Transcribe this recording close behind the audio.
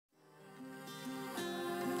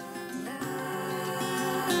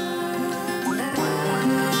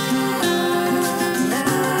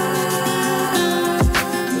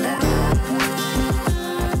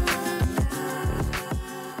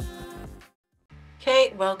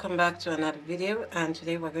Okay, welcome back to another video, and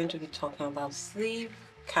today we're going to be talking about sleeve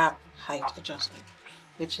cap height adjustment,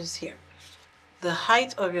 which is here. The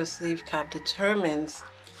height of your sleeve cap determines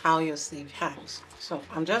how your sleeve hangs. So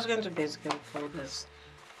I'm just going to basically fold this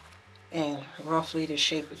in roughly the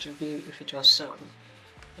shape it would be if it was sewn.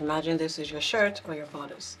 Imagine this is your shirt or your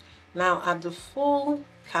bodice. Now at the full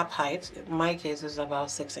cap height, in my case is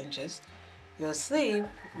about 6 inches, your sleeve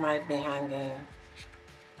might be hanging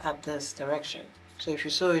at this direction. So if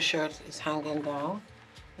you sew a shirt, it's hanging down,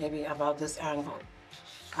 maybe about this angle,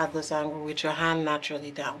 at this angle with your hand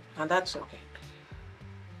naturally down, and that's okay.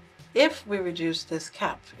 If we reduce this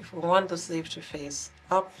cap, if we want the sleeve to face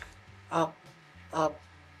up, up, up,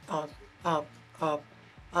 up, up, up,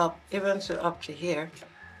 up, even to up to here,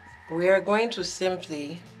 we are going to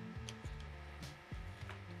simply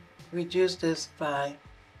reduce this by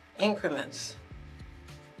increments.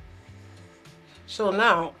 So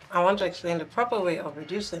now I want to explain the proper way of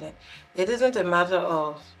reducing it. It isn't a matter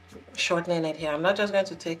of shortening it here. I'm not just going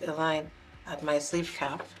to take a line at my sleeve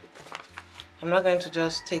cap. I'm not going to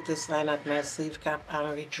just take this line at my sleeve cap and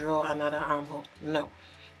redraw another armhole. No.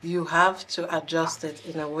 You have to adjust it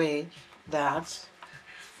in a way that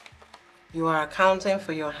you are accounting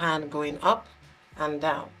for your hand going up and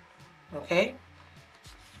down. Okay?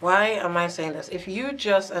 Why am I saying this? If you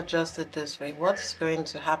just adjust it this way, what's going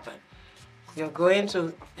to happen? You're going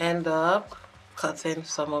to end up cutting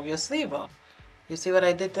some of your sleeve off. You see what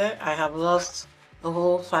I did there? I have lost the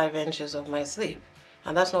whole 5 inches of my sleeve,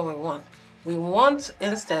 and that's not what we want. We want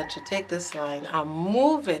instead to take this line and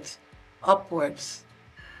move it upwards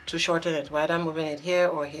to shorten it, whether I'm moving it here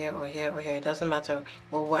or here or here or here, it doesn't matter.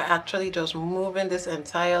 But we're actually just moving this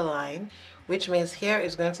entire line, which means here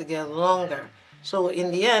is going to get longer. So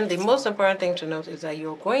in the end, the most important thing to note is that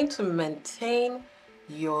you're going to maintain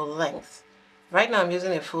your length. Right now I'm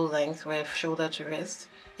using a full length with shoulder to wrist.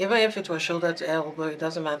 Even if it was shoulder to elbow, it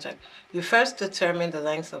doesn't matter. You first determine the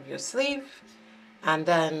length of your sleeve, and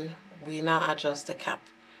then we now adjust the cap.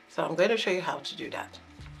 So I'm going to show you how to do that.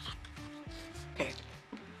 Okay.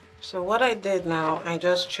 So what I did now, I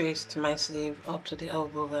just traced my sleeve up to the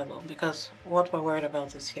elbow level because what we're worried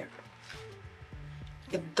about is here.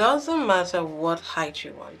 It doesn't matter what height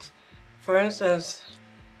you want. For instance,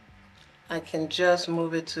 I can just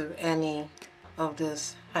move it to any of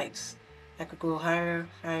these heights. I could go higher,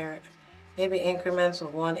 higher, maybe increments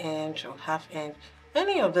of 1 inch or ½ inch,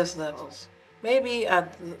 any of these levels. Maybe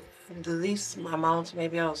at the least amount,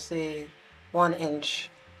 maybe I'll say 1 inch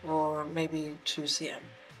or maybe 2 cm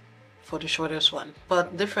for the shortest one,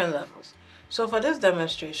 but different levels. So for this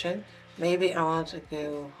demonstration, maybe I want to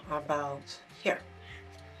go about here.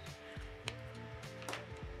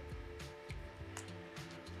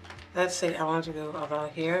 Let's say I want to go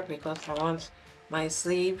about here because I want my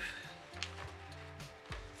sleeve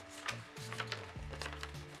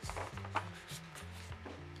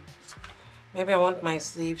maybe I want my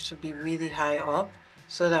sleeve to be really high up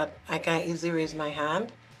so that I can easily raise my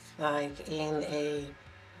hand, like in a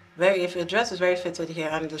if your dress is very fitted here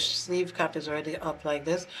and the sleeve cap is already up like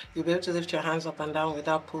this, you'll be able to lift your hands up and down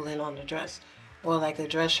without pulling on the dress, or like a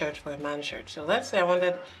dress shirt for a man's shirt. So let's say I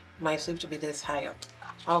wanted my sleeve to be this high up.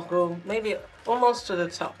 I'll go maybe almost to the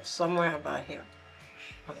top, somewhere about here.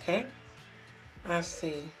 Okay, let's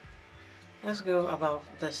see. Let's go about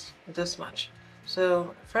this much.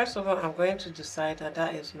 So first of all, I'm going to decide that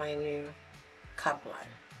that is my new cap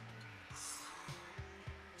line.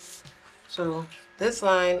 So this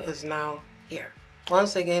line is now here.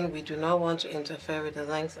 Once again, we do not want to interfere with the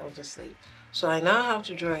length of the sleeve. So I now have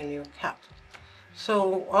to draw a new cap.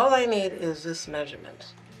 So all I need is this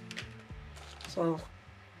measurement. So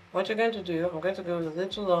what you're going to do, I'm going to go a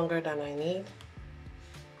little longer than I need,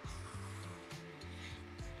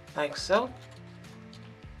 like so.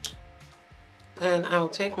 And I'll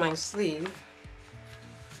take my sleeve.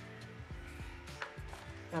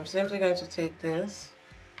 I'm simply going to take this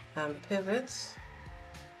and pivot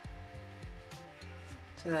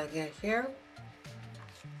till I get here.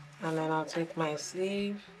 And then I'll take my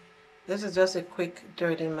sleeve. This is just a quick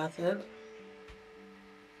dirty method.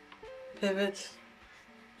 Pivot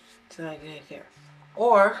till I get here.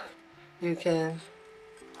 Or you can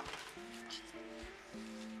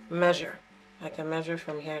measure. I can measure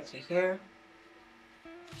from here to here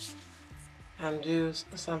and do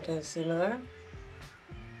something similar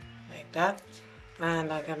like that.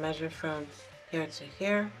 And I can measure from here to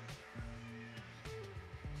here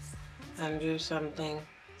and do something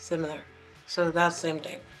similar. So that's the same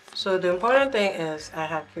thing. So the important thing is I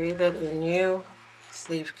have created a new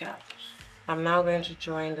sleeve cap. I'm now going to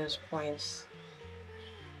join these points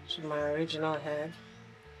to my original head.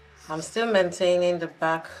 I'm still maintaining the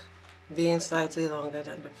back being slightly longer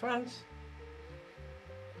than the front,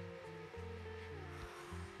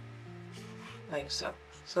 like so.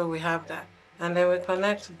 So we have that, and then we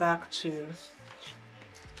connect back to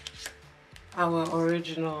our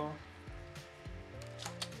original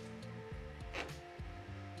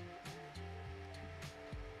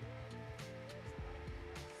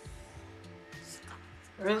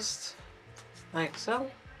wrist, like so.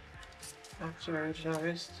 Back to original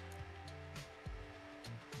wrist.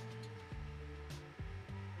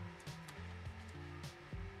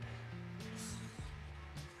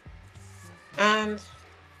 And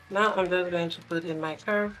now I'm just going to put in my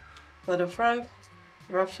curve for the front,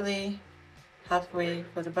 roughly halfway,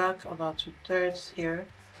 for the back, about 2/3 here.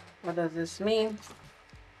 What does this mean?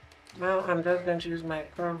 Now I'm just going to use my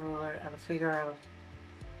curve ruler and figure out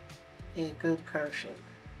a good curve shape.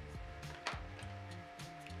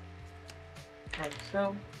 Like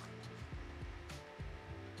so.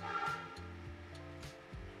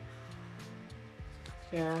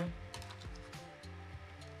 Here.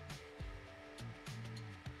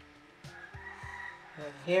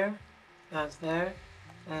 And here, that's there.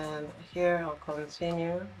 And here I'll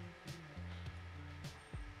continue.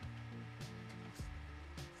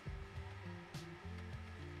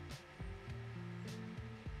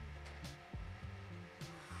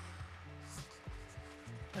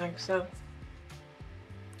 Like so.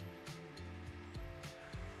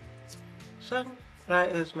 So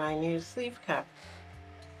that is my new sleeve cap.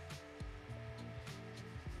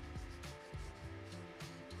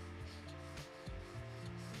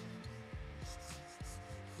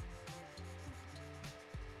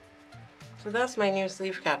 So that's my new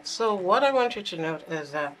sleeve cap. So what I want you to note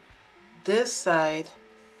is that this side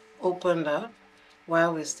opened up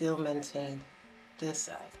while we still maintain this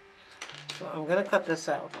side. So I'm gonna cut this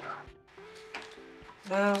out.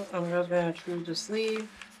 Now I'm just gonna through the sleeve.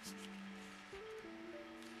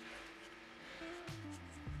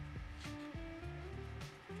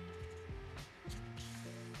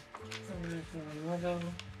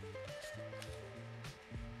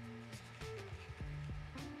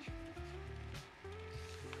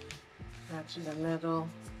 Back to the middle.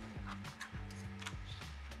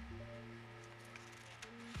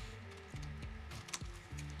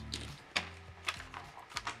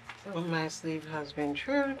 So my sleeve has been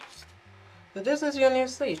trued. So this is your new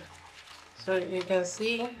sleeve. So you can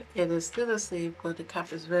see it is still a sleeve, but the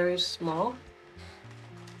cap is very small.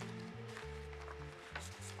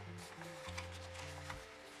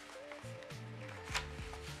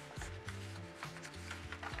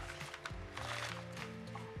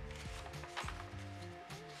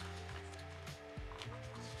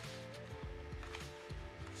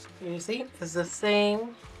 You see, it's the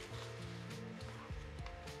same.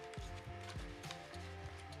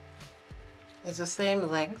 It's the same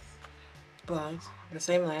length,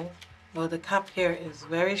 but the cap here is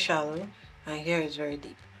very shallow and here is very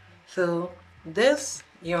deep. So this,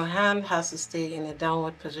 your hand has to stay in a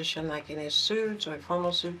downward position like in a suit or a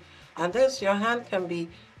formal suit. And this, your hand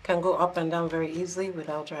can go up and down very easily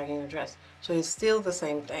without dragging your dress. So it's still the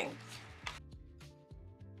same thing.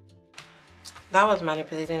 That was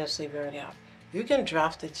manipulating the sleeve already out. You can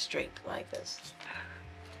draft it straight like this.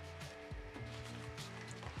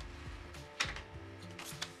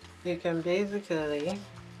 You can basically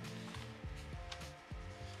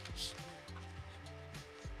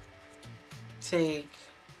take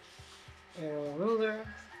your ruler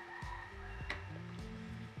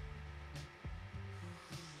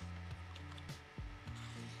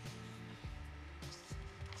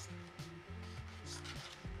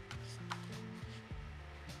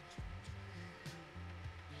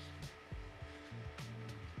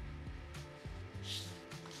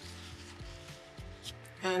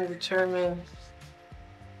and determine.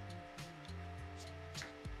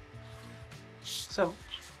 So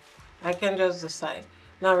I can just decide.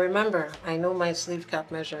 Now remember, I know my sleeve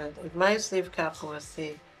cap measurement. If my sleeve cap was,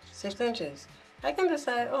 say, 6 inches, I can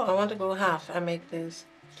decide, oh, I want to go half and make this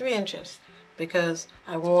 3 inches because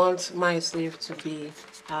I want my sleeve to be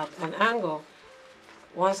at an angle.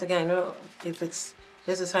 Once again, I know if this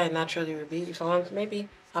is how it naturally would be. If I want maybe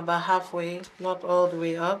about halfway, not all the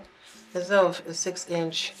way up, instead of a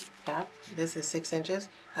 6-inch cap, this is 6 inches,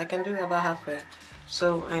 I can do about halfway.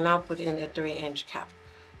 So I now put in a 3-inch cap.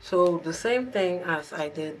 So the same thing as I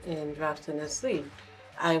did in drafting the sleeve.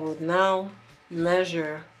 I would now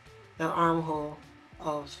measure the armhole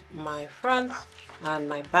of my front and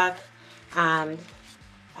my back, and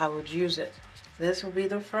I would use it. This will be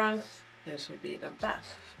the front, this will be the back.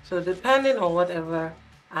 So depending on whatever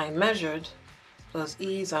I measured, plus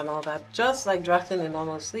ease and all that. Just like drafting a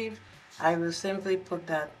normal sleeve, I will simply put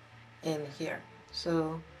that in here.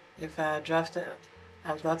 So if I drafted,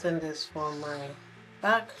 I've gotten this for my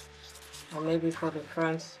back, or maybe for the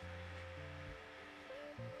front,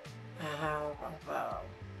 I have about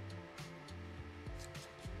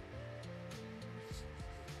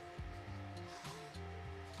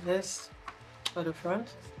this for the front.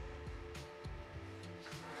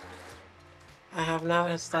 I have now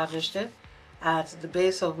established it at the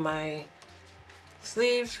base of my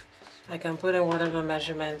sleeve. I can put in whatever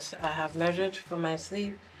measurements I have measured for my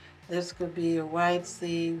sleeve. This could be a wide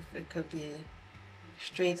sleeve, it could be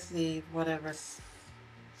straight sleeve, whatever.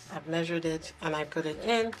 I've measured it and I put it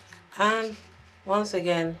in, and once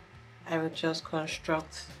again I would just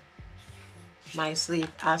construct my sleeve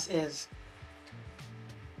as is,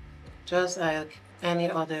 just like any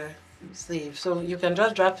other sleeve. So you can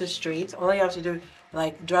just draft it straight. All you have to do,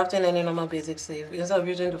 like drafting any normal basic sleeve, instead of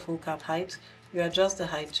using the full cap height, you adjust the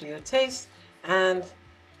height to your taste, and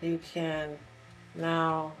you can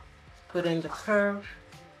now put in the curve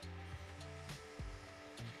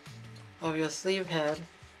of your sleeve head,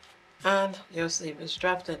 and your sleeve is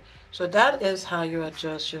drafted. So that is how you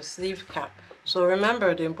adjust your sleeve cap. So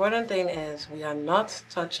remember, the important thing is we are not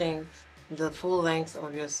touching the full length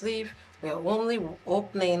of your sleeve. We are only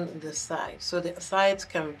opening the sides. So the sides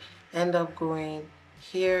can end up going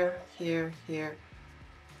here, here, here,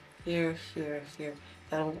 here, here, here,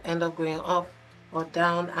 and end up going up or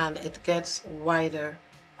down, and it gets wider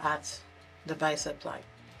at the bicep line.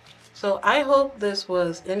 So I hope this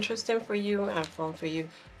was interesting for you and fun for you.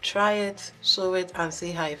 Try it, sew it, and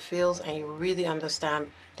see how it feels, and you really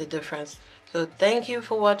understand the difference. So thank you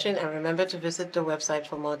for watching, and remember to visit the website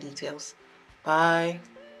for more details. Bye.